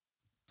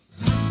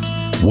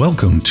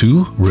Welcome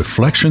to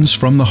Reflections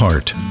from the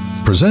Heart,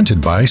 presented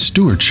by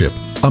Stewardship,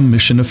 a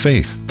Mission of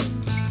Faith.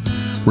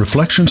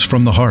 Reflections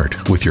from the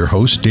Heart with your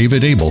host,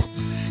 David Abel,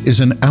 is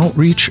an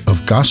outreach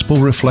of gospel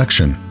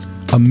reflection,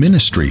 a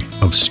ministry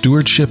of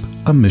Stewardship,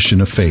 a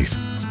Mission of Faith.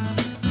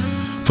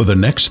 For the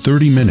next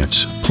 30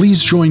 minutes,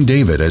 please join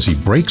David as he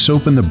breaks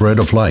open the bread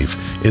of life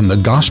in the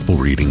gospel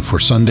reading for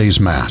Sunday's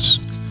Mass.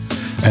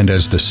 And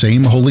as the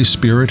same Holy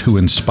Spirit who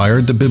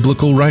inspired the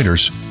biblical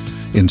writers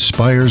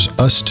inspires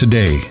us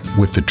today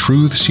with the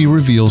truths he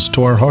reveals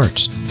to our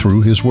hearts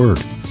through his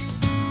word.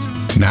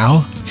 Now,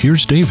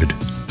 here's David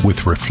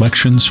with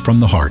Reflections from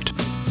the Heart.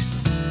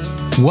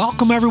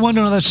 Welcome, everyone,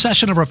 to another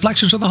session of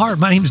Reflections from the Heart.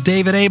 My name is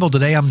David Abel.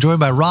 Today, I'm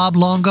joined by Rob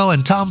Longo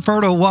and Tom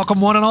Furto.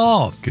 Welcome, one and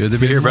all. Good to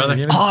be here,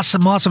 brother.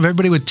 Awesome.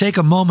 Everybody would take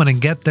a moment and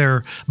get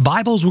their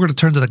Bibles. We're going to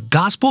turn to the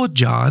Gospel of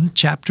John,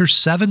 chapter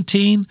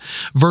 17,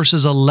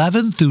 verses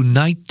 11 through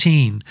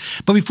 19.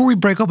 But before we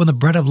break open the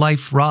bread of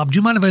life, Rob, do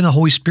you mind inviting the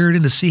Holy Spirit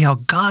in to see how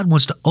God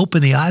wants to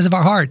open the eyes of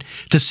our heart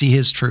to see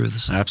His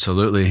truths?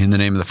 Absolutely. In the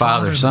name of the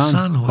Father,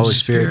 Son, Holy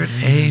Spirit.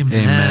 Amen.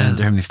 Amen.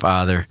 Dear Heavenly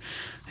Father,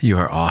 you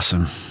are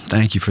awesome.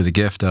 Thank you for the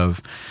gift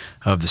of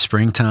the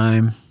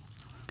springtime.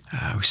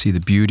 We see the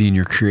beauty in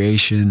your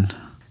creation,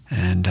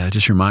 and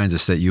just reminds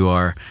us that you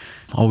are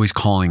always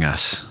calling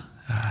us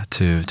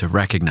to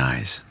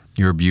recognize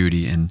your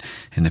beauty in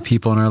the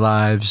people in our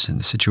lives and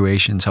the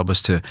situations. Help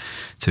us to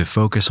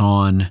focus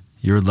on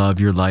your love,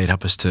 your light.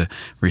 Help us to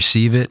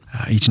receive it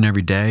each and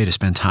every day, to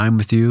spend time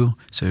with you,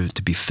 so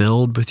to be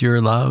filled with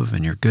your love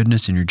and your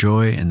goodness and your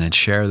joy, and then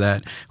share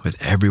that with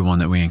everyone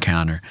that we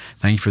encounter.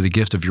 Thank you for the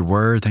gift of your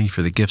word. Thank you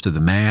for the gift of the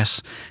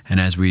Mass.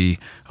 And as we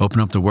open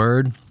up the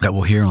word that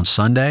we'll hear on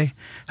Sunday,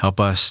 help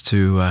us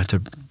to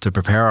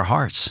prepare our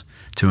hearts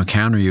to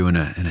encounter you in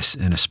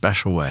a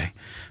special way.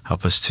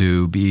 Help us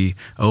to be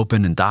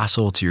open and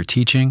docile to your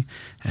teaching,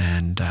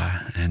 and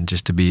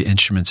just to be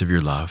instruments of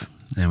your love.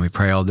 And we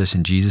pray all this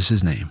in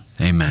Jesus' name.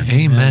 Amen.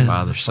 Amen.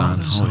 Father, Son,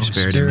 Holy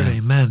Spirit.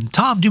 Amen.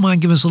 Tom, do you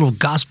mind giving us a little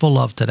gospel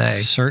love today?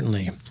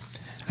 Certainly.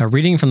 A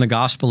reading from the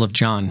Gospel of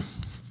John.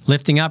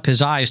 Lifting up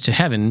his eyes to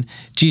heaven,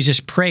 Jesus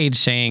prayed,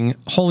 saying,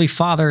 Holy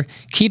Father,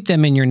 keep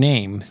them in your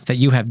name that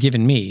you have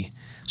given me,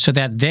 so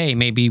that they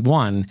may be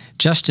one,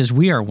 just as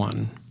we are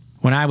one.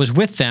 When I was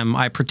with them,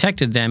 I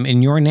protected them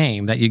in your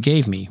name that you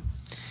gave me.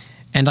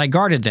 And I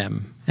guarded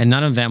them, and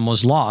none of them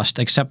was lost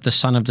except the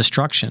son of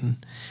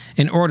destruction,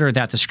 in order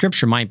that the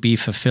scripture might be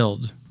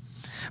fulfilled.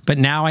 But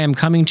now I am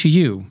coming to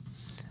you.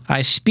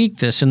 I speak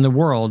this in the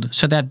world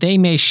so that they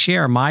may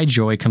share my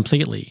joy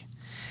completely.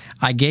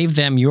 I gave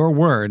them your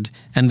word,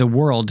 and the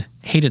world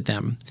hated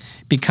them,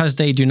 because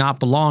they do not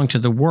belong to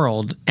the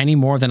world any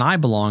more than I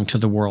belong to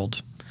the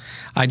world.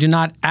 I do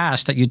not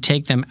ask that you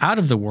take them out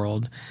of the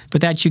world,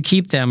 but that you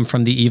keep them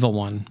from the evil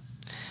one.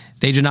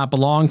 They do not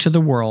belong to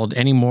the world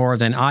any more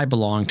than I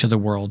belong to the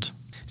world.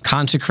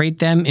 Consecrate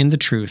them in the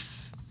truth.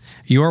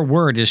 Your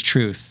word is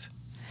truth.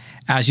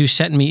 As you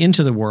sent me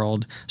into the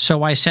world,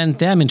 so I sent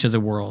them into the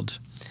world.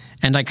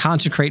 And I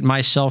consecrate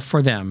myself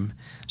for them,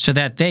 so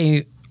that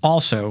they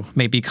also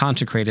may be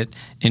consecrated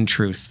in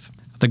truth.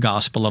 The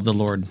Gospel of the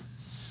Lord.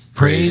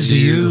 Praise to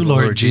you,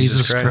 Lord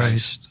Jesus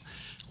Christ.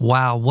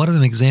 Wow, what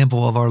an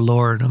example of our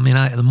Lord. I mean,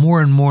 the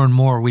more and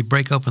more we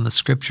break open the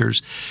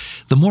Scriptures,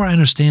 the more I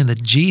understand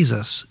that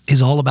Jesus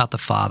is all about the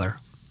Father,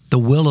 the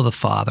will of the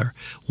Father,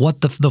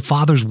 what the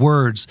Father's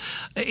words.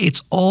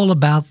 It's all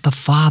about the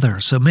Father.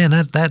 So, man,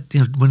 that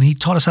when He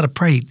taught us how to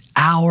pray,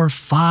 our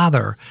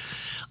Father,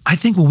 I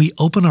think when we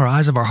open our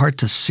eyes of our heart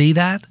to see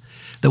that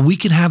we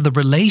can have the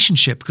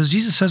relationship, because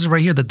Jesus says it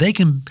right here, that they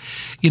can,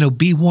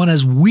 be one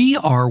as we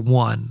are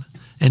one.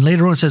 And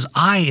later on it says,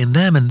 I and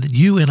them and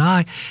you and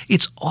I.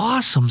 It's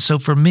awesome. So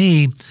for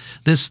me,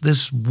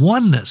 this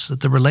oneness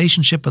that the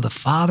relationship of the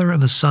Father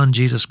and the Son,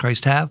 Jesus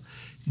Christ, have,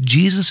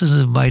 Jesus is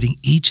inviting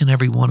each and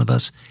every one of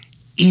us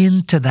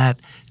into that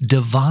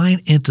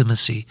divine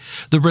intimacy,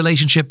 the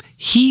relationship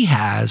He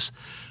has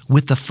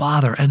with the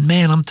Father. And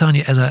man, I'm telling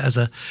you, as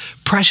a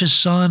precious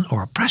son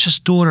or a precious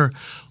daughter,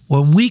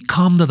 when we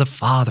come to the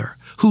Father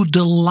who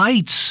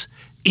delights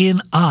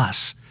in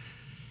us,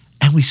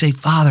 and we say,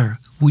 Father,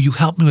 will you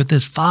help me with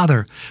this?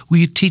 Father, will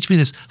you teach me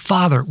this?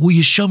 Father, will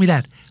you show me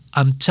that?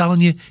 I'm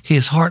telling you,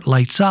 His heart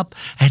lights up,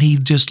 and He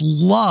just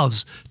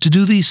loves to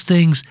do these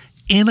things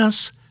in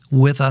us,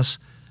 with us,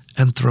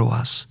 and through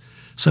us.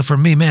 So for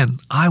me, man,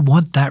 I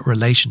want that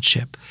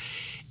relationship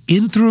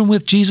in, through, and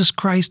with Jesus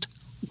Christ,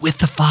 with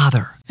the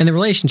Father. And the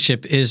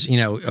relationship is,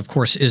 of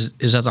course,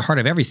 is at the heart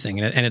of everything,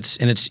 and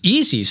it's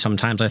easy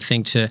sometimes, I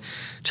think, to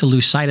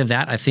lose sight of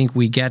that. I think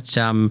we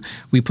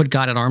put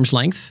God at arm's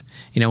length.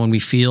 When we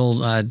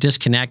feel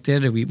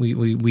disconnected,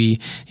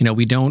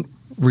 we don't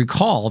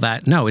recall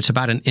that, no, it's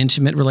about an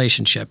intimate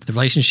relationship. The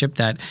relationship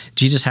that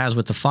Jesus has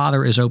with the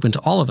Father is open to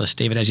all of us,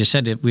 David. As you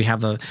said, we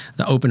have the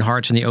open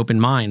hearts and the open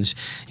minds.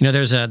 There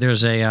was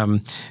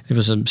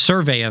a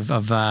survey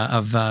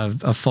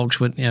of folks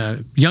with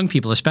young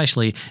people,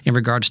 especially in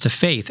regards to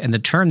faith, and the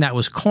term that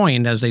was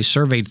coined as they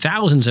surveyed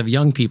thousands of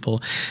young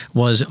people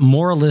was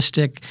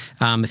moralistic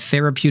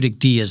therapeutic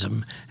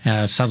deism.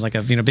 Sounds like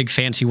a big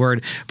fancy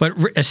word, but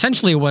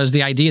essentially it was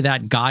the idea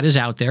that God is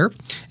out there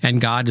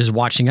and God is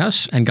watching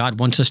us and God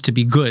wants us to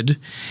be good,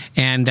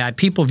 and that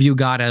people view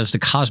God as the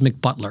cosmic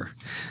butler.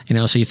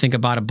 So you think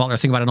about a butler,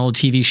 think about an old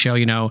TV show,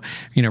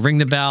 ring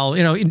the bell,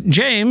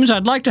 James,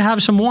 I'd like to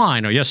have some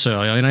wine. Oh, yes, sir.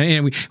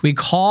 And we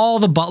call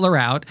the butler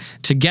out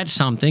to get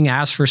something,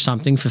 ask for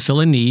something, fulfill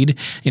a need,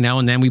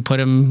 and then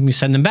we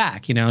send them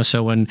back,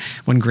 So when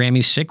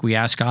Grammy's sick, we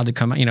ask God to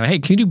come, hey,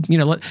 can you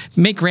do,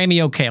 make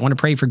Grammy okay? I want to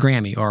pray for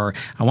Grammy, or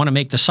I want to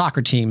make the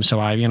soccer team. So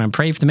I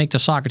pray to make the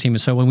soccer team.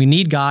 And so when we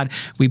need God,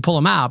 we pull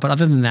him out. But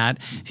other than that,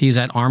 he's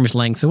at arm's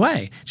length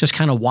away, just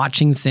kind of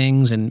watching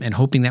things and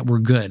hoping that we're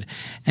good.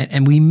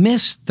 And we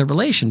miss the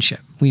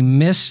relationship. We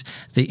miss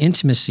the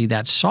intimacy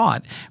that's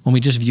sought when we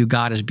just view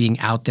God as being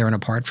out there and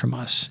apart from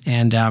us.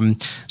 And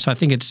so I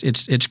think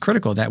it's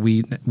critical that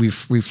we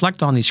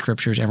reflect on these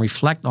scriptures and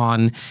reflect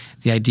on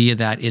the idea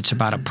that it's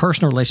about a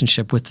personal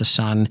relationship with the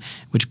Son,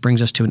 which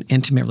brings us to an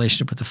intimate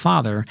relationship with the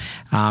Father.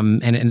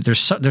 And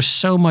there's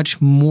so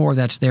much more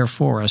that's there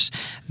for us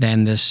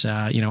than this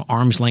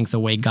arm's length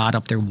away God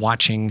up there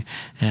watching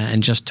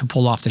and just to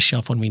pull off the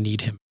shelf when we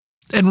need him.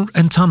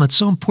 And Tom, it's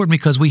so important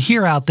because we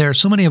hear out there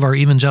so many of our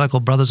evangelical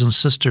brothers and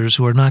sisters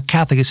who are not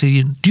Catholic, they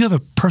say, do you have a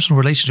personal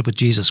relationship with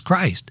Jesus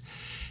Christ?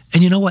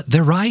 And you know what?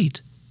 They're right.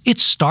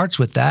 It starts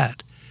with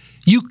that.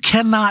 You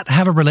cannot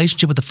have a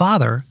relationship with the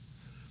Father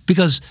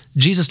because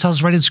Jesus tells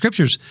us right in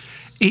Scriptures,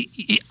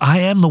 I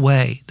am the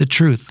way, the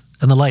truth,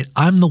 and the light.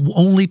 I'm the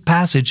only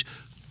passage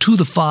to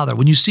the Father.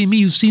 When you see me,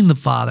 you've seen the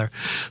Father.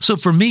 So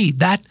for me,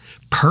 that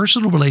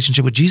personal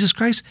relationship with Jesus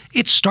Christ,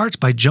 it starts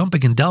by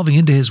jumping and delving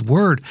into his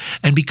word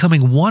and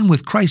becoming one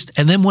with Christ.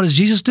 And then what does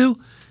Jesus do?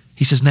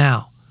 He says,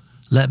 now,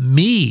 let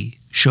me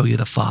show you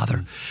the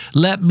Father.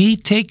 Let me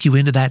take you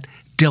into that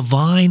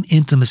divine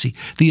intimacy,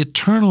 the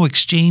eternal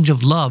exchange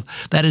of love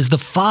that is the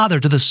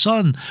Father to the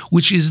Son,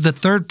 which is the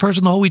third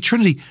person of the Holy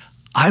Trinity.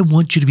 I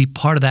want you to be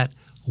part of that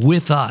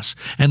with us.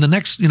 And the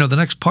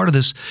next part of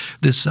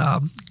this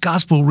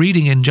gospel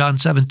reading in John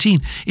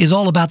 17 is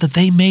all about that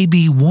they may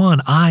be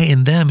one, I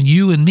and them,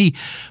 you and me.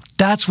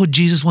 That's what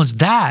Jesus wants.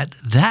 That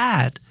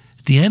at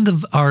the end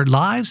of our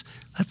lives,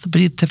 that's the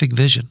beatific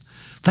vision.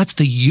 That's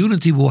the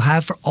unity we'll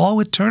have for all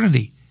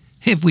eternity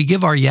if we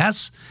give our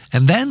yes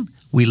and then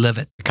we live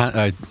it.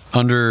 I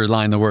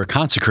underline the word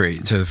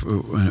consecrate. So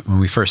when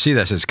we first see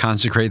that, it says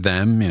consecrate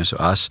them, so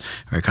us,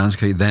 right?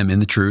 Consecrate them in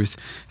the truth.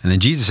 And then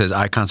Jesus says,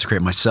 I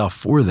consecrate myself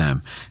for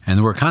them. And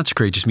the word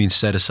consecrate just means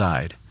set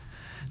aside.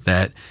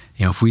 That,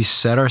 if we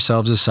set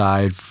ourselves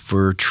aside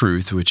for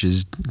truth, which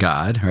is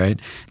God, right?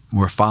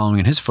 We're following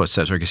in his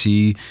footsteps, right? Because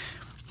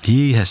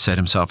he has set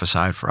himself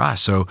aside for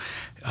us. So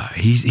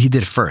he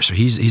did it first. So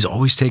he's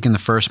always taken the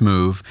first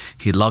move.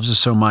 He loves us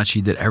so much.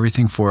 He did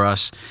everything for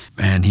us,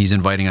 and he's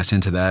inviting us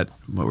into that,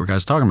 what we're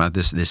guys talking about,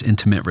 this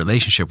intimate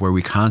relationship where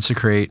we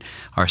consecrate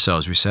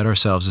ourselves. We set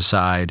ourselves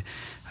aside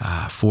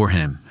for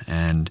him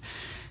and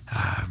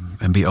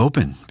be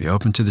open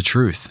to the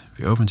truth.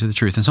 Be open to the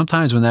truth. And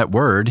sometimes when that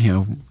word,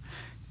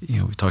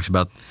 it talks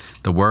about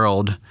the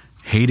world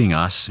hating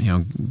us,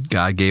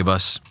 God gave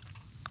us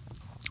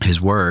his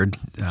word,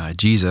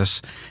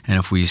 Jesus, and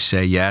if we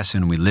say yes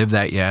and we live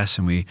that yes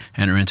and we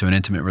enter into an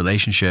intimate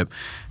relationship,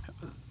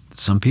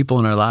 some people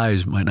in our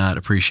lives might not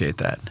appreciate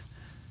that.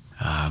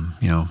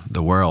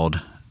 The world,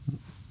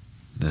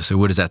 so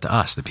what is that to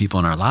us, the people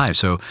in our lives?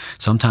 So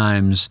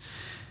sometimes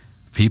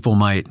people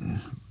might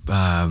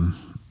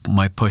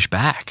push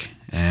back,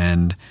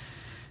 and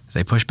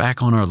they push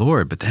back on our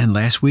Lord. But then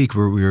last week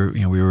we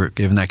were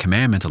given that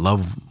commandment to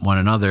love one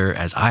another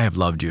as I have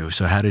loved you.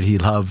 So how did he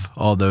love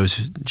all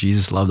those?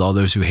 Jesus loved all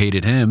those who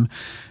hated him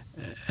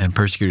and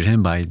persecuted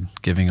him by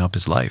giving up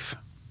his life,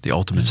 the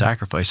ultimate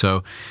sacrifice.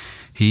 So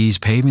he's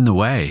paving the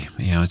way.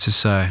 It's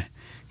just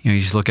you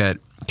just look at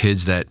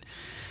kids that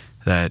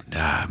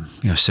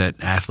set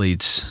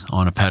athletes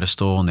on a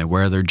pedestal, and they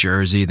wear their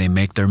jersey, they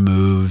make their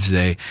moves,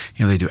 they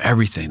do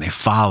everything. They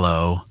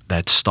follow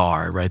that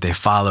star, right? They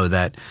follow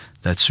that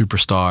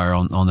superstar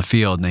on the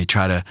field, and they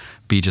try to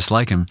be just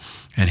like him.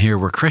 And here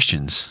we're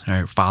Christians,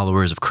 right?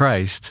 Followers of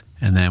Christ.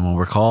 And then when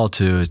we're called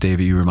to, as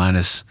David, you remind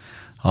us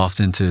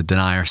often, to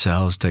deny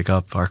ourselves, take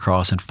up our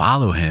cross, and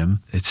follow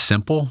him. It's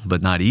simple,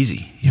 but not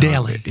easy.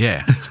 Daily.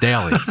 Yeah,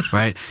 daily,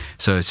 right?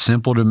 So it's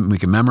simple we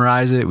can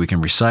memorize it, we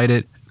can recite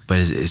it, but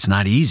it's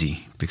not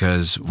easy,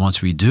 because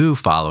once we do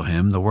follow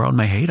him, the world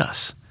may hate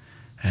us.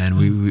 And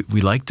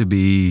we like to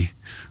be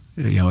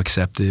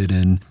accepted,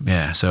 and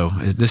so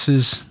this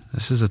is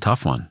a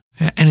tough one.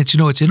 And it's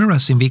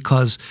interesting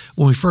because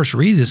when we first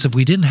read this, if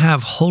we didn't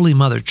have Holy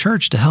Mother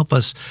Church to help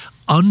us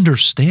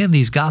understand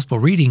these gospel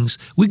readings,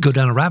 we go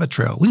down a rabbit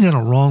trail. We go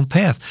down a wrong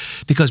path.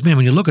 Because, man,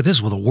 when you look at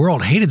this, well, the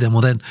world hated them.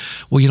 Well, then,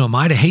 am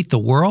I to hate the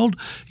world?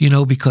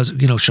 Because,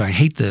 should I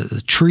hate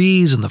the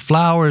trees and the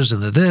flowers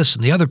and the this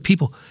and the other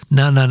people?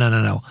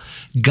 No.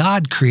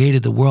 God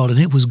created the world, and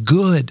it was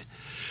good.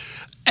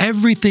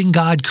 Everything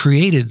God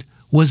created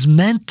was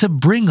meant to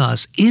bring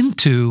us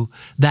into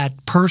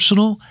that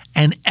personal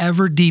and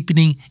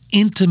ever-deepening,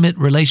 intimate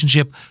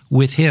relationship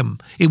with Him.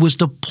 It was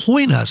to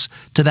point us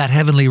to that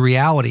heavenly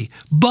reality.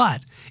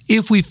 But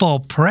if we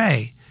fall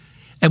prey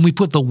and we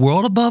put the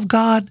world above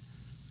God,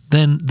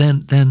 then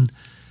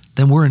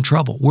we're in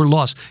trouble. We're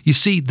lost. You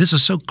see, this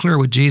is so clear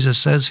what Jesus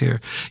says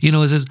here.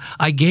 It says,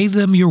 I gave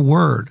them your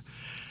word,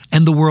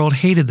 and the world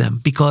hated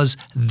them because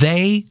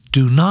they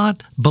do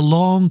not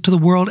belong to the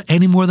world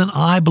any more than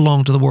I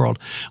belong to the world.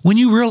 When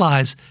you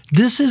realize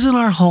this isn't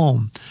our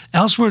home,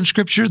 elsewhere in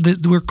Scripture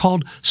we're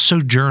called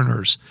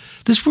sojourners.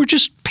 We're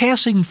just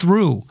passing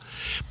through.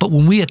 But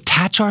when we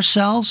attach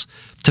ourselves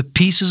to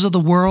pieces of the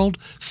world,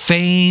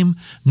 fame,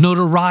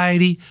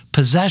 notoriety,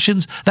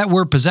 possessions, that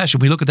word possession,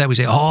 we look at that, we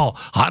say, oh,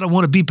 I don't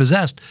want to be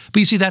possessed. But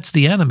you see, that's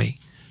the enemy.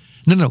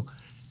 No.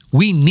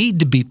 We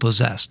need to be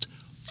possessed,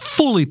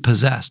 fully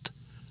possessed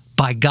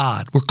by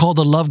God. We're called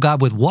to love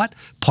God with what?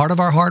 Part of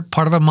our heart,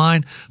 part of our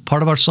mind,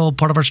 part of our soul,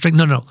 part of our strength.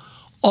 No.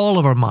 All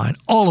of our mind,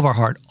 all of our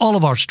heart, all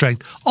of our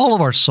strength, all of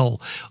our soul.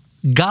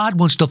 God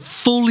wants to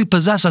fully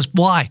possess us.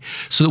 Why?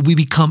 So that we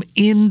become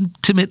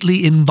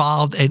intimately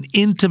involved and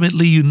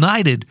intimately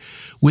united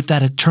with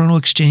that eternal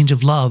exchange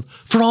of love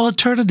for all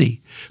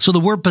eternity. So the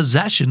word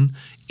possession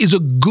is a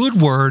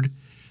good word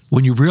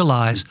when you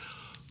realize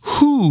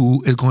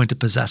who is going to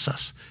possess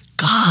us.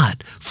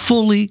 God,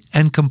 fully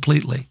and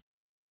completely.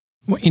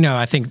 Well,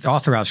 I think all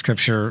throughout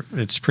Scripture,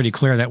 it's pretty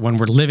clear that when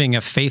we're living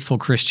a faithful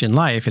Christian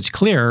life, it's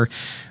clear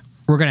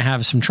we're going to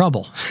have some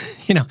trouble.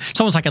 It's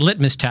almost like a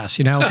litmus test,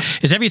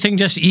 Is everything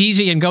just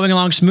easy and going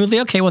along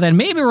smoothly? Okay, well then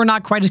maybe we're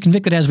not quite as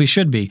convicted as we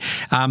should be.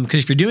 Because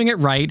if you're doing it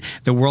right,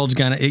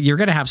 you're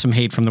going to have some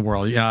hate from the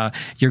world.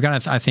 You're going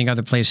to, I think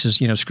other places,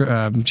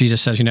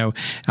 Jesus says,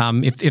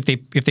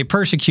 if they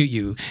persecute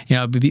you,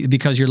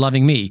 because you're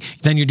loving me,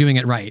 then you're doing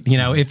it right.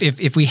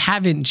 If we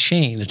haven't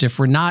changed, if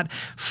we're not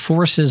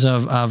forces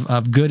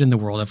of good in the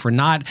world, if we're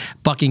not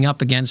bucking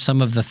up against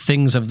some of the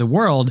things of the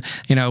world,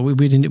 we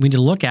need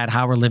to look at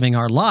how we're living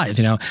our lives.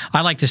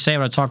 I like to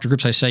say, when I talk to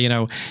groups, I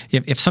say,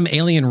 if some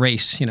alien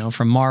race,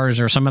 from Mars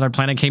or some other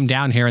planet came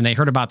down here and they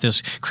heard about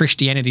this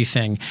Christianity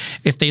thing,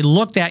 if they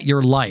looked at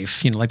your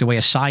life, like the way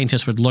a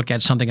scientist would look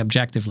at something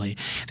objectively,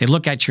 they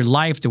look at your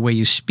life, the way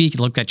you speak,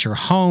 look at your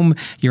home,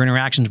 your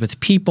interactions with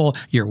people,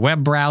 your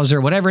web browser,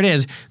 whatever it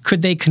is,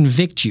 could they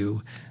convict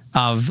you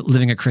of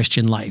living a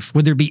Christian life?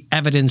 Would there be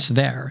evidence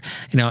there?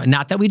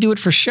 Not that we do it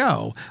for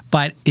show,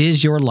 but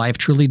is your life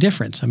truly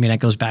different? That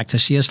goes back to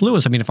C.S.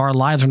 Lewis. If our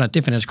lives are not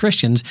different as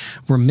Christians,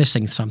 we're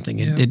missing something.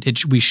 Yeah.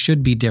 We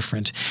should be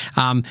different,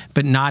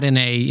 but not in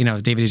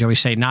a, David used to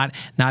always say, not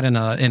in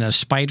a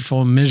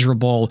spiteful,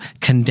 miserable,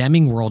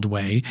 condemning world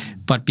way,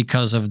 but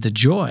because of the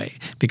joy,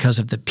 because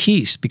of the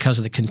peace, because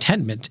of the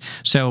contentment.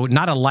 So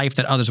not a life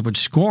that others would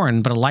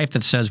scorn, but a life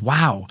that says,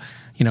 wow,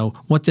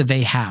 what do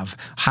they have?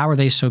 How are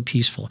they so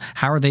peaceful?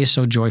 How are they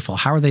so joyful?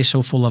 How are they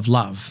so full of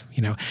love?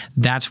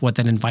 That's what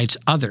then invites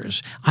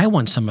others. I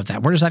want some of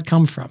that. Where does that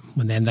come from?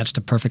 And then that's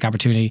the perfect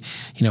opportunity,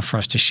 for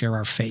us to share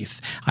our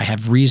faith. I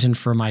have reason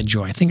for my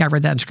joy. I think I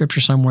read that in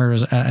Scripture somewhere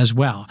as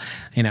well.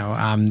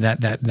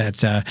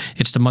 That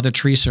it's the Mother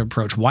Teresa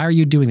approach. Why are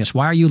you doing this?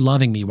 Why are you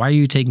loving me? Why are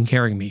you taking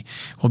care of me?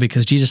 Well,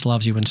 because Jesus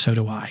loves you and so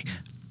do I.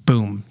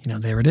 Boom.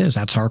 There it is.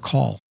 That's our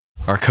call.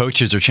 Our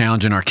coaches are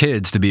challenging our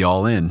kids to be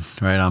all in,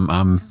 right?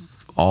 I'm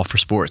all for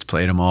sports,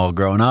 played them all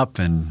growing up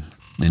and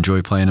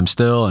enjoy playing them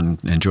still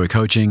and enjoy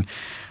coaching.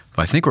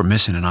 But I think we're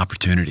missing an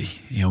opportunity.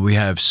 We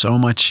have so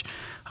much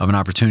of an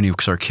opportunity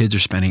because our kids are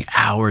spending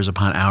hours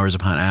upon hours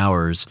upon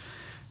hours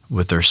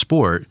with their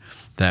sport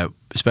that,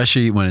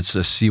 especially when it's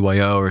a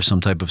CYO or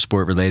some type of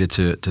sport related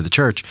to the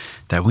church,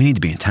 that we need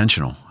to be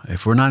intentional.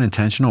 If we're not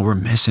intentional, we're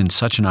missing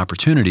such an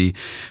opportunity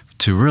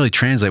to really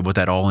translate what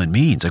that all-in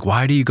means. Like,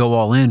 why do you go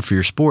all in for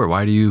your sport?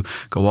 Why do you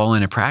go all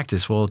in at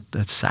practice? Well,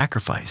 that's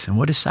sacrifice. And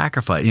what is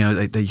sacrifice?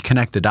 They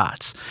connect the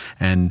dots.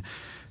 And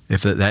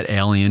if that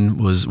alien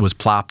was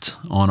plopped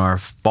on our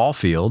ball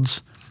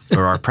fields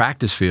or our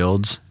practice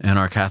fields in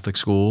our Catholic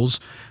schools,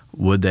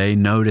 would they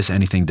notice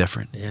anything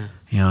different? Yeah.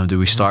 Do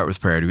we start with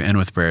prayer? Do we end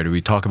with prayer? Do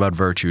we talk about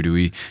virtue? Do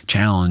we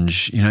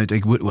challenge?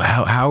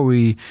 How are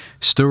we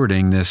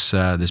stewarding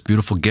this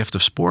beautiful gift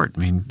of sport?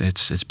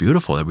 It's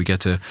beautiful that we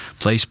get to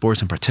play sports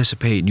and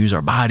participate and use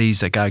our bodies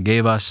that God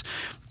gave us.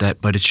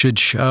 But it should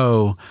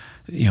show,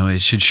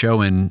 it should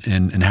show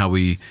in how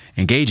we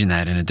engage in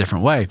that in a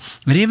different way.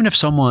 And even if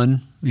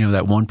someone,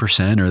 that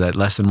 1% or that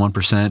less than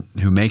 1%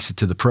 who makes it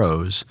to the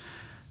pros,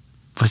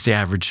 what's the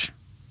average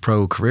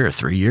pro career?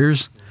 3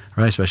 years?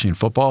 Right, especially in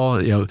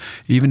football,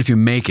 even if you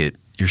make it,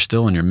 you're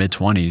still in your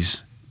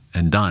mid-20s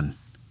and done.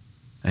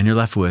 And you're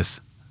left with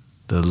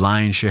the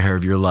lion's share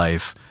of your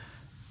life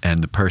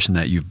and the person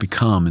that you've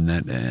become, and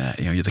that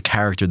you're the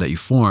character that you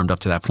formed up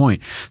to that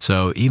point.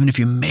 So even if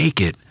you make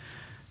it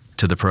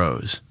to the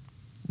pros,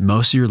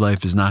 most of your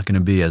life is not going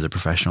to be as a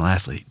professional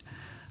athlete.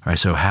 All right,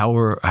 so how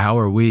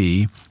are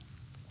we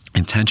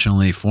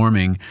intentionally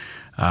forming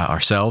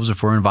ourselves,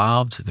 if we're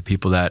involved, the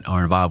people that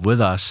are involved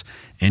with us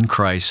in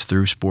Christ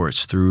through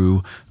sports,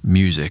 through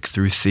music,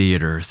 through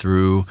theater,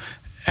 through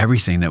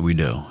everything that we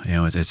do?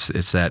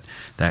 It's that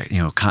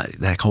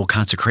whole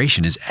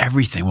consecration is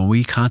everything. When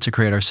we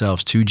consecrate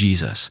ourselves to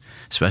Jesus,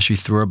 especially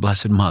through our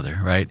Blessed Mother,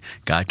 right?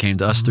 God came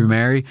to us through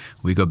Mary.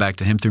 We go back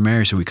to Him through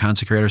Mary. So we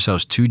consecrate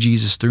ourselves to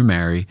Jesus through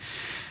Mary.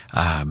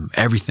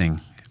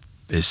 Everything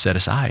is set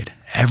aside.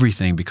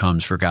 Everything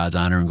becomes for God's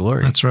honor and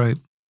glory. That's right.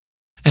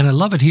 And I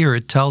love it here.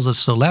 It tells us,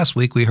 so last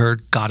week we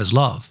heard God is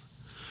love.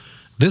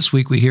 This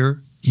week we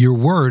hear your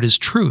word is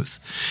truth.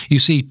 You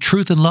see,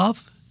 truth and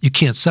love, you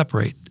can't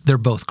separate. They're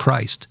both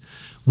Christ.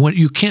 When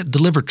you can't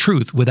deliver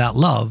truth without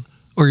love,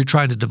 or you're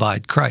trying to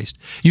divide Christ.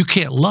 You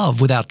can't love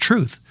without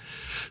truth.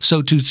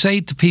 So to say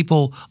to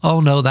people,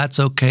 oh no, that's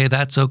okay,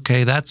 that's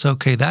okay, that's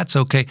okay, that's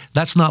okay,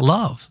 that's not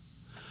love.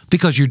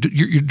 Because you're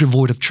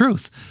devoid of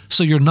truth.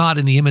 So you're not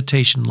in the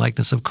imitation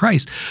likeness of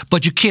Christ.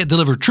 But you can't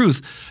deliver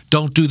truth.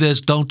 Don't do this,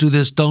 don't do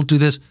this, don't do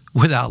this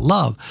without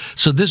love.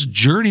 So this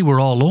journey we're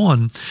all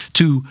on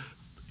to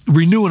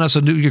renewing us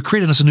anew, you're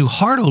creating us a new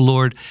heart, O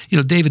Lord.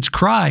 David's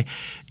cry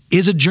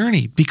is a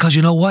journey, because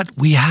you know what?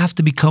 We have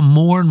to become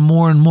more and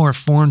more and more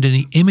formed in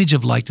the image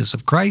of likeness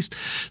of Christ.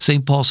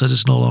 St. Paul says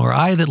it's no longer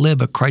I that live,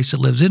 but Christ that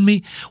lives in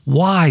me.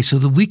 Why? So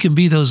that we can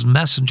be those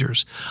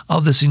messengers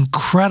of this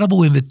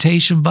incredible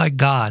invitation by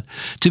God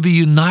to be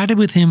united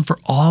with Him for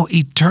all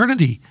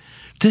eternity.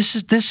 This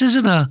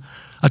isn't a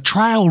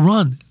trial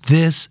run.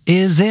 This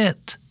is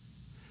it.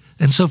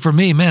 And so for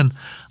me, man,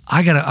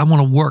 I want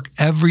to work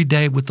every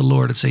day with the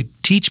Lord and say,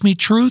 teach me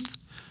truth,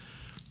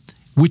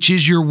 which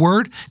is your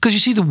word. Because you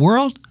see, the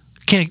world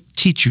can't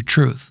teach you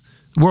truth.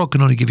 The world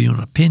can only give you an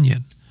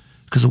opinion,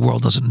 because the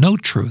world doesn't know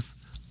truth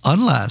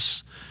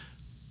unless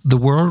the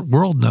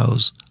world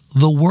knows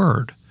the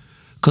Word,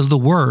 because the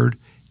Word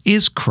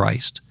is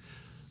Christ.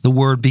 The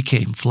Word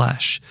became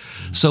flesh.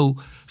 So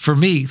for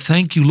me,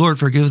 thank you, Lord,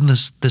 for giving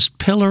us this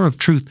pillar of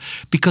truth.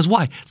 Because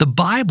why? The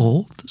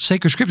Bible, the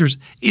sacred scriptures,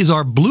 is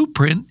our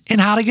blueprint in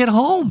how to get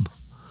home.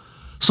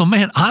 So,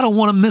 man, I don't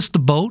want to miss the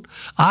boat.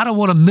 I don't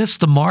want to miss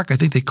the mark. I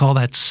think they call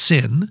that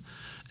sin,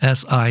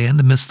 S-I-N,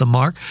 to miss the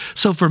mark.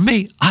 So for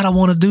me, I don't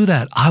want to do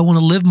that. I want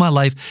to live my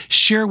life,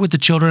 share it with the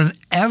children, and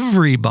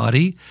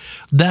everybody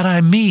that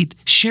I meet,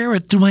 share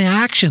it through my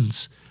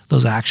actions,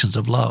 those actions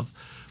of love,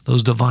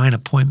 those divine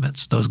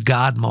appointments, those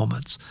God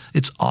moments.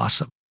 It's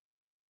awesome.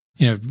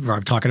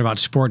 Rob, talking about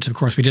sports, of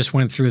course, we just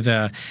went through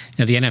the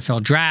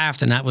NFL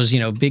draft, and that was,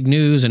 big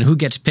news, and who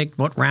gets picked,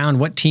 what round,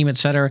 what team, et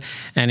cetera.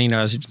 And,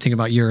 as you think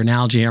about your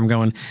analogy here, I'm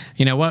going,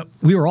 you know what?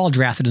 We were all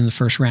drafted in the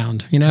first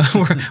round.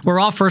 We're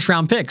all first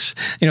round picks.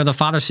 The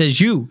Father says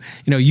you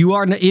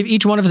are,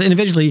 each one of us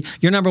individually,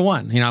 you're number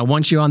one. I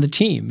want you on the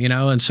team,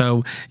 and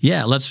so,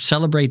 yeah, let's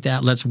celebrate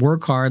that. Let's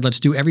work hard. Let's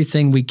do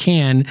everything we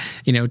can,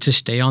 to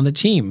stay on the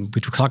team.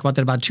 We talked about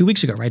that about 2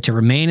 weeks ago, right? To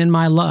remain in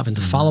my love and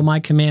to follow my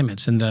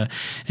commandments.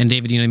 And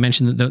David, you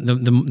mentioned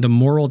the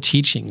moral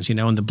teachings,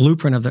 and the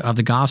blueprint of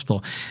the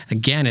gospel.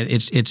 Again,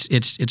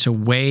 it's a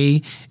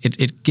way.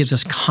 It gives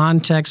us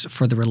context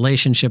for the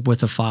relationship with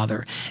the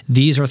Father.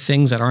 These are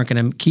things that aren't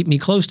going to keep me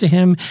close to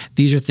Him.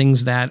 These are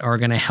things that are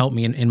going to help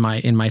me in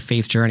my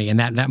faith journey. And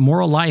that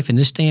moral life in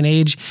this day and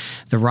age,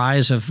 the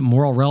rise of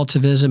moral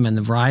relativism and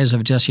the rise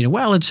of just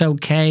well, it's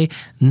okay.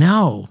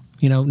 No.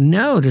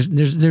 No,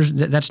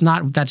 that's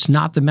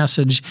not the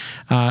message,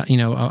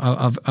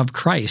 of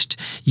Christ.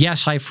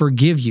 Yes, I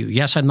forgive you.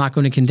 Yes, I'm not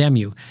going to condemn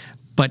you,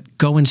 but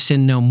go and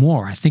sin no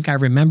more. I think I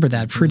remember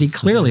that pretty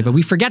clearly, but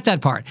we forget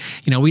that part.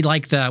 We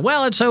like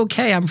well, it's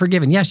okay, I'm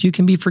forgiven. Yes, you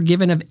can be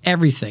forgiven of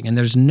everything, and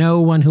there's no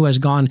one who has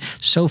gone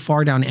so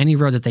far down any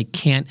road that they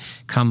can't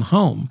come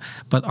home.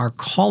 But our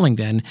calling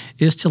then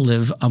is to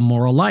live a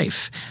moral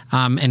life.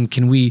 And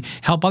can we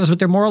help others with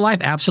their moral life?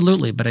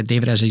 Absolutely. But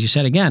David, as you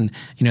said again,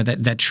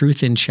 that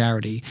truth in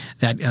charity,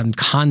 that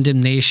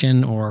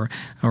condemnation or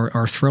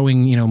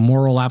throwing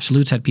moral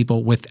absolutes at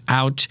people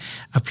without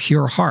a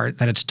pure heart,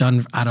 that it's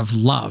done out of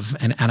love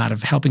and out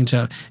of helping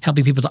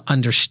people to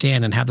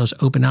understand and have those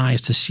open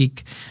eyes to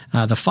seek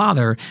the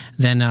Father,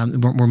 then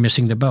we're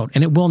missing the boat.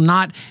 And it will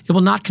not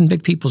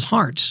convict people's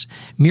hearts.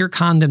 Mere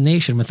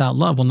condemnation without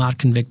love will not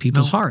convict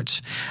people's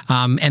hearts.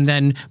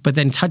 But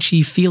then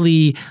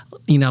touchy-feely,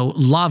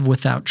 love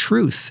without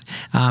truth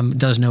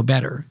does no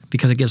better,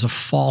 because it gives a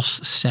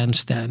false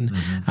sense then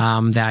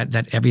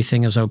that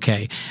everything is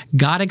okay.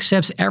 God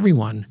accepts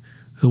everyone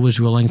who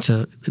was willing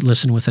to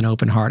listen with an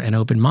open heart and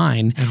open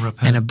mind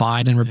and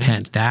abide and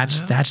repent.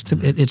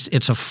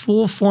 It's a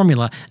full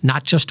formula,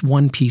 not just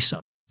one piece of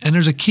it. And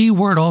there's a key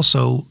word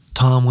also,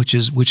 Tom, which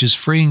is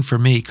freeing for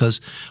me,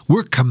 because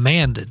we're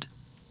commanded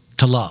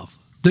to love.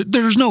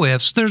 There's no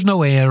ifs, there's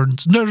no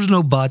ands, there's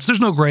no buts, there's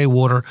no gray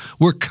water.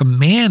 We're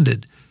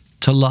commanded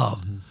to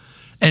love.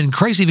 And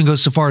Christ even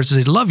goes so far as to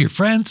say, love your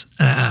friends.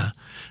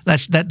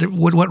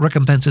 What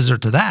recompense is there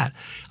to that?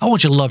 I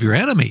want you to love your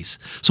enemies.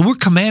 So we're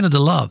commanded to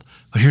love.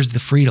 But here's the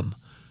freedom.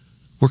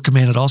 We're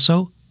commanded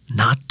also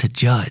not to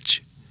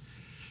judge.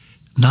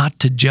 Not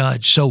to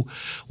judge. So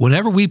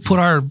whenever we put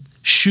our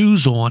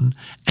shoes on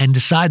and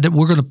decide that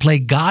we're going to play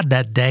God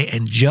that day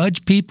and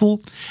judge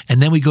people,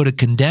 and then we go to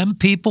condemn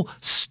people,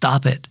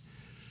 stop it.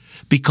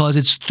 Because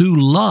it's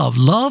through love.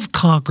 Love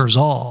conquers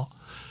all.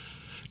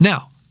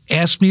 Now,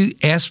 ask me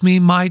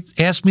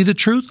the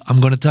truth. I'm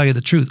going to tell you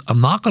the truth.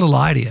 I'm not going to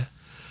lie to you.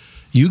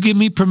 You give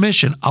me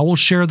permission, I will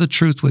share the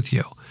truth with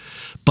you.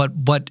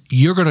 But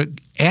you're going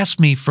to ask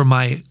me for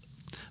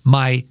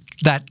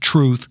that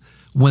truth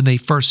when they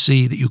first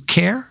see that you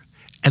care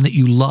and that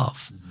you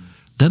love.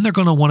 Then they're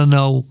going to want to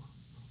know,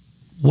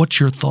 what's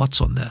your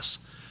thoughts on this?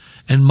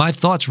 And my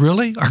thoughts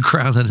really are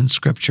grounded in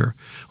Scripture.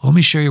 Well, let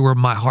me show you where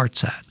my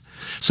heart's at.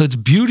 So it's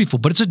beautiful,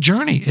 but it's a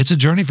journey. It's a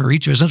journey for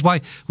each of us. That's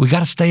why we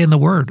got to stay in the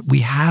Word. We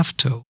have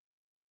to.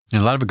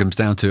 And a lot of it comes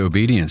down to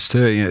obedience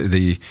too. You know,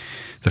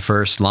 the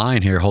first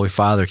line here, Holy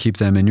Father, keep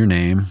them in your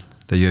name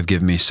that you have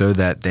given me, so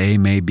that they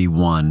may be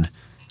one,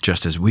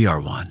 just as we are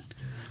one.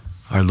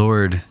 Our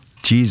Lord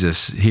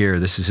Jesus here,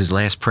 this is his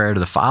last prayer to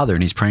the Father,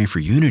 and he's praying for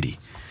unity.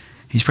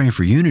 He's praying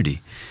for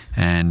unity.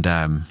 And,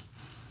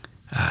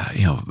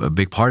 a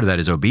big part of that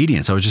is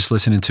obedience. I was just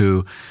listening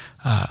to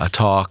a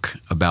talk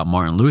about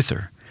Martin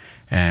Luther,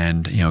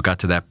 and, got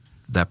to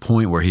that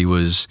point where he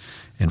was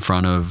in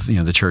front of,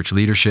 the church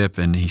leadership,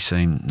 and he's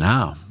saying,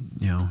 no,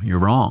 you're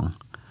wrong.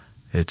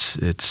 It's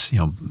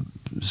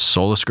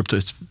sola scriptura,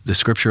 it's the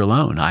Scripture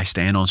alone. I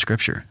stand on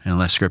Scripture. And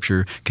unless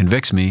Scripture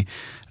convicts me,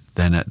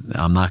 then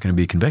I'm not going to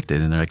be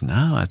convicted. And they're like,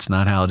 no, that's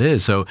not how it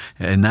is. So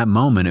in that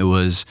moment, it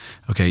was,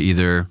 okay,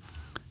 either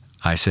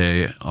I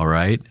say, all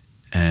right,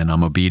 and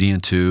I'm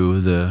obedient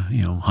to the,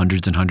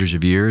 hundreds and hundreds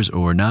of years,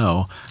 or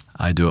no,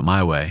 I do it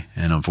my way.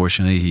 And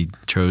unfortunately, he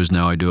chose,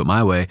 no, I do it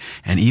my way.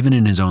 And even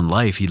in his own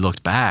life, he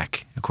looked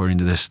back, according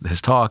to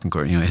his talk,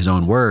 his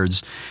own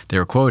words, they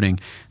were quoting,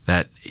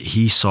 that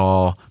he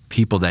saw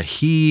people that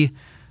he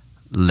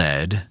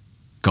led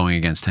going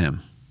against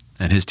him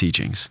and his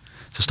teachings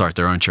to start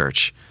their own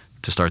church,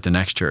 to start the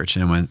next church.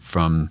 And it went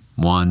from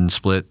one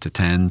split to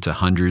 10 to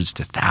hundreds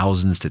to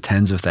thousands to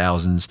tens of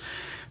thousands,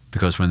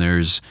 because when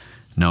there's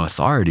no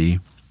authority,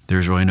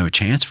 there's really no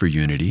chance for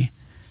unity,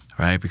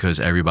 right? Because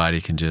everybody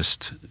can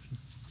just,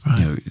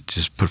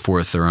 just put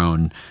forth their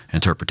own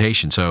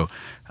interpretation. So,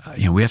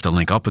 we have to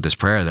link up with this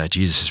prayer that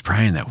Jesus is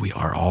praying, that we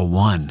are all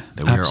one,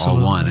 that we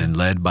Absolutely. are all one and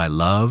led by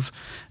love,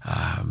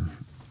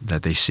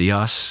 that they see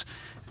us,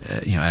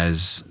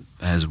 as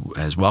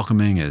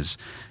welcoming, as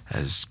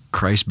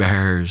Christ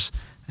bearers,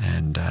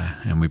 and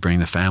we bring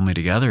the family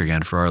together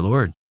again for our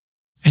Lord.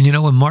 And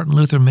when Martin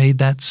Luther made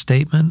that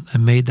statement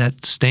and made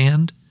that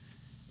stand,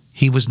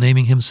 he was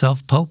naming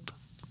himself Pope.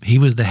 He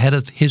was the head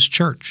of his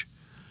church.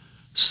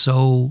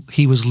 So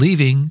he was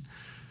leaving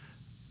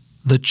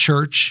the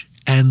church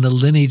and the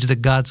lineage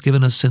that God's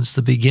given us since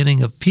the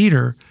beginning of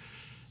Peter,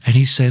 and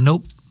he's saying,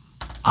 nope,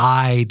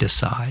 I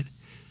decide.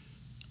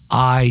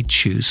 I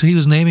choose. So he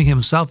was naming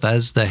himself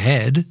as the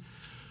head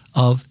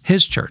of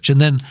his church.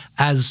 And then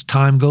as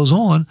time goes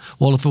on,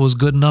 well, if it was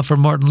good enough for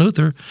Martin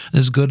Luther,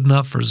 it's good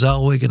enough for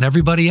Zellwig and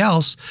everybody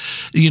else,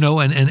 and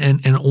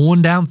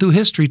on down through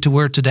history to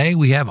where today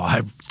we have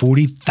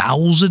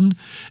 40,000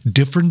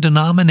 different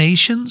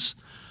denominations.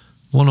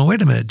 Well, no,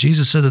 wait a minute.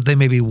 Jesus said that they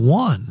may be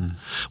one.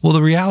 Well,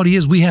 the reality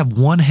is we have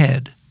one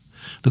head.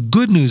 The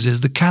good news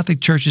is the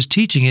Catholic Church's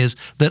teaching is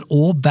that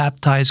all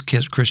baptized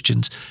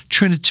Christians,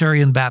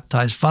 Trinitarian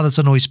baptized, Father,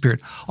 Son, Holy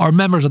Spirit, are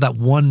members of that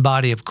one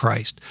body of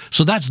Christ.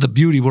 So that's the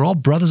beauty. We're all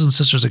brothers and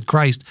sisters in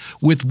Christ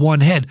with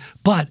one head.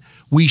 But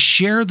we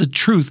share the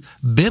truth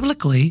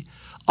biblically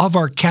of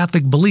our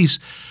Catholic beliefs.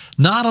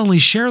 Not only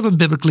share them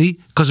biblically,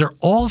 because they're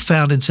all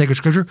found in sacred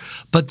Scripture,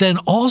 but then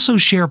also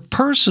share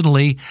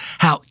personally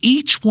how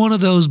each one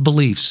of those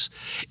beliefs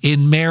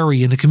in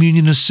Mary, in the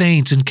communion of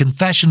saints, in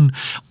confession,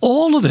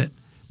 all of it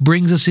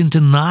brings us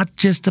into not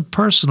just a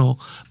personal,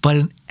 but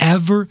an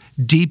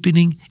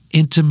ever-deepening,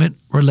 intimate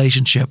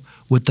relationship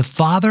with the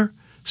Father,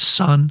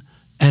 Son,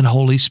 and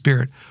Holy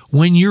Spirit.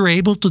 When you're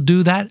able to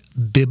do that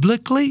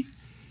biblically,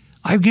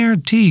 I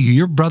guarantee you,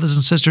 your brothers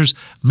and sisters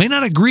may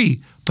not agree,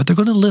 but they're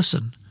going to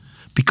listen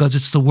because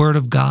it's the Word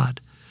of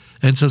God.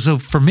 And so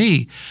for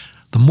me,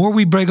 the more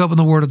we break open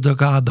the Word of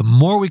God, the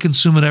more we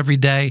consume it every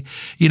day,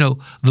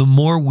 the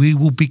more we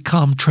will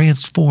become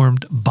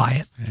transformed by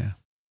it. Yeah.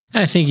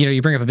 And I think,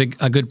 you bring up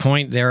a good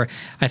point there.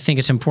 I think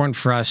it's important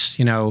for us,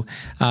 to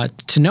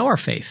know our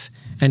faith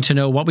and to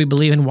know what we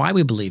believe and why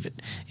we believe it.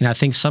 I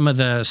think some of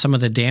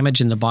the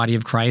damage in the body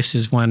of Christ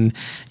is when,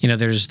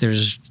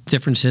 there's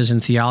differences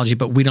in theology,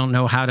 but we don't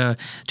know how to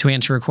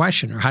answer a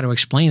question or how to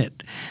explain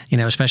it.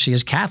 Especially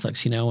as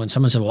Catholics, when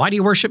someone says, "Why do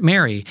you worship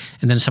Mary?"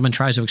 and then someone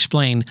tries to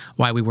explain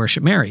why we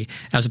worship Mary,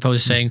 as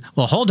opposed to saying,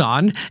 "Well, hold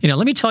on,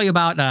 let me tell you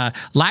about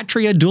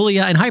latria,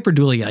 dulia, and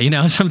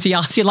hyperdulia." Some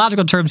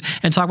theological terms,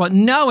 and talk about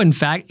no, in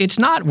fact, it's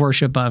not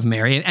worship of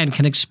Mary, and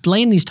can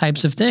explain these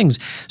types of things.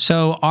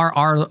 So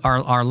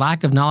our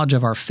lack of of knowledge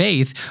of our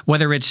faith,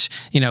 whether it's,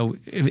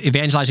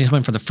 evangelizing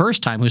someone for the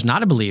first time who's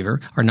not a believer,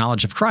 our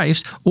knowledge of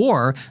Christ,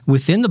 or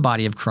within the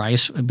body of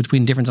Christ,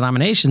 between different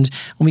denominations,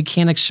 when we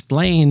can't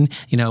explain,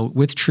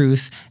 with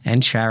truth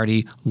and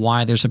charity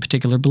why there's a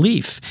particular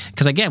belief.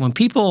 Because again, when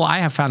people, I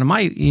have found in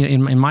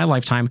my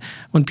lifetime,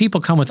 when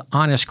people come with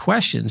honest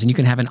questions and you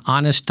can have an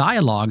honest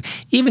dialogue,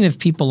 even if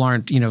people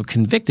aren't,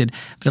 convicted,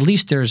 but at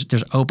least there's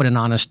open and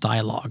honest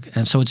dialogue.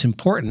 And so it's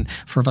important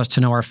for us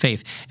to know our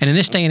faith. And in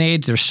this day and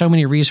age, there's so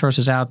many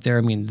resources out there.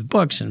 I mean, the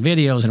books and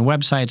videos and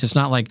websites. It's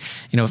not like,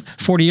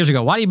 40 years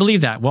ago, why do you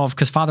believe that? Well,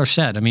 because Father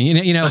said. I mean,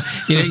 you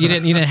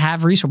didn't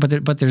have resources,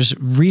 but there's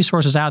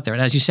resources out there.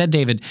 And as you said,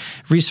 David,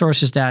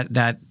 resources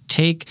that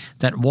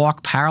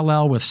walk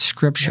parallel with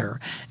Scripture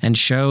and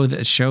show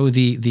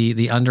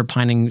the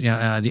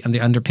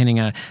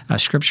underpinning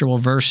scriptural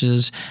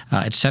verses,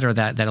 et cetera,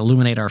 that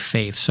illuminate our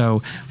faith.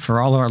 So for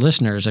all of our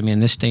listeners, I mean, in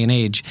this day and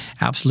age,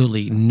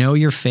 absolutely know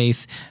your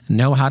faith,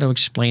 know how to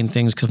explain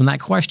things, because when that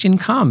question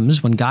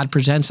comes, when God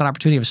presents that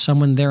opportunity of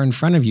someone there in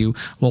front of you,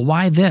 well,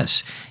 why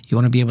this? You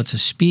want to be able to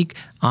speak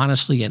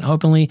honestly and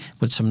openly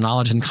with some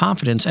knowledge and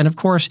confidence. And of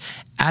course,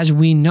 as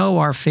we know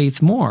our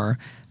faith more,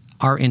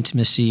 our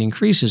intimacy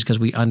increases because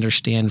we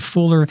understand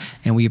fuller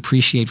and we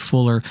appreciate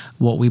fuller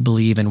what we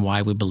believe and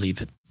why we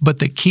believe it. But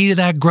the key to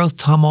that growth,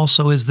 Tom,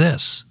 also is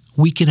this.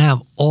 We can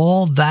have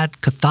all that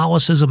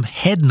Catholicism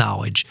head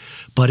knowledge,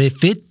 but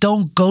if it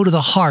don't go to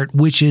the heart,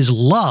 which is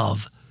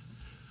love,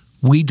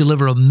 we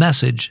deliver a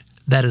message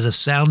that is a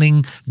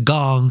sounding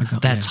gong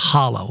that's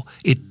hollow.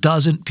 It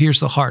doesn't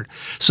pierce the heart.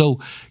 So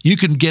you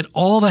can get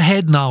all the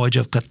head knowledge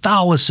of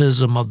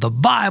Catholicism, of the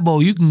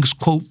Bible, you can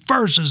quote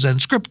verses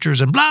and scriptures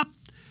and blah,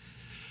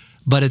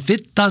 but if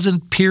it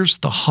doesn't pierce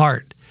the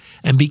heart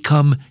and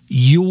become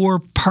your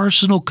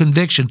personal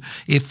conviction,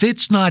 if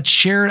it's not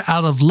shared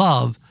out of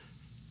love,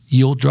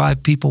 you'll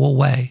drive people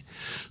away.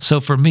 So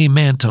for me,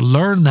 man, to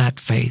learn that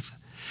faith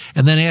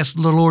and then ask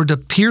the Lord to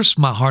pierce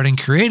my heart and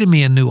create in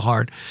me a new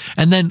heart,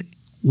 and then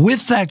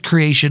with that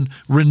creation,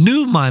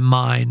 renew my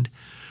mind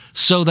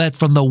so that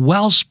from the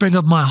wellspring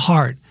of my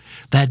heart,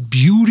 that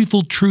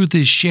beautiful truth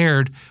is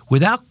shared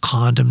without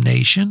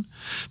condemnation.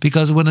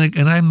 Because when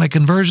I'm my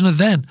conversion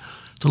event,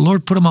 the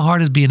Lord put in my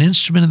heart as be an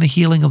instrument in the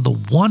healing of the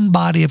one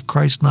body of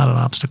Christ, not an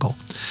obstacle.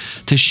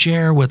 To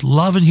share with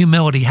love and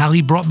humility how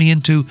He brought me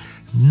into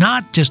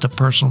not just a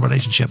personal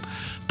relationship,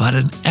 but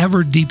an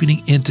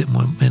ever-deepening,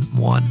 intimate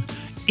one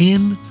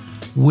in,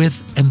 with,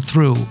 and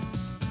through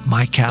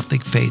my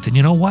Catholic faith. And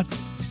you know what?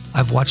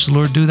 I've watched the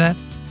Lord do that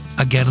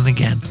again and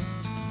again.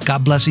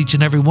 God bless each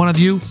and every one of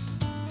you.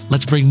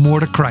 Let's bring more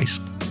to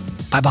Christ.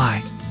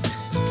 Bye-bye.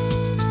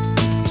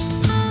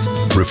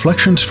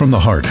 Reflections from the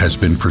Heart has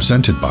been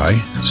presented by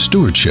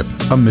Stewardship,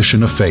 a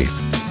Mission of Faith.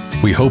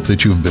 We hope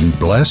that you've been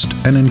blessed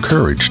and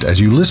encouraged as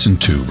you listen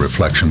to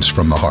Reflections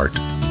from the Heart.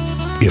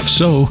 If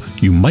so,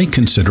 you might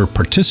consider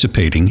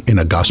participating in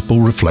a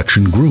gospel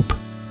reflection group.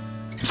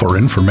 For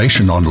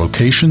information on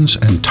locations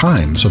and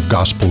times of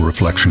gospel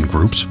reflection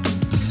groups,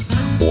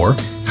 or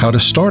how to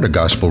start a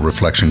gospel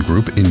reflection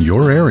group in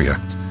your area,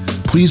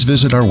 please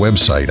visit our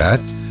website at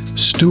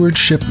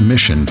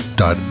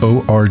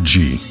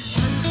stewardshipmission.org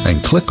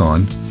and click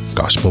on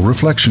Gospel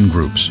Reflection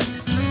Groups,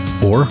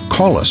 or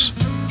call us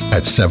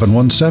at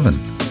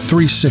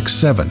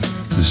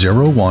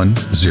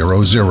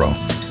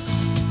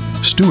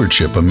 717-367-0100.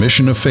 Stewardship, a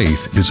Mission of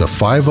Faith is a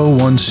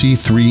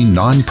 501c3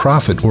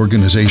 nonprofit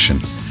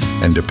organization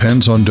and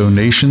depends on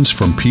donations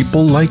from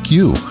people like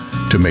you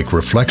to make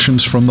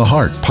Reflections from the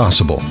Heart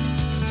possible.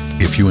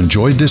 If you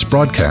enjoyed this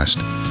broadcast,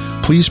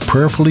 please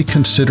prayerfully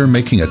consider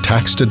making a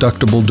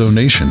tax-deductible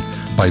donation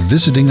by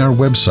visiting our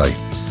website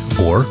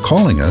or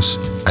calling us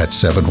at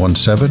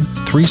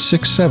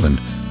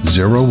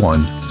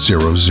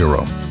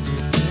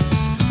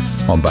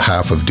 717-367-0100. On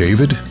behalf of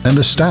David and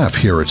the staff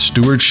here at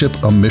Stewardship,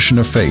 a Mission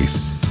of Faith,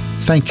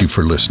 thank you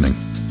for listening.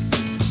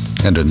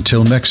 And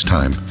until next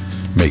time,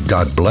 may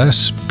God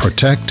bless,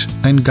 protect,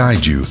 and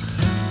guide you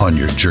on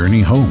your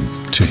journey home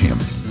to Him.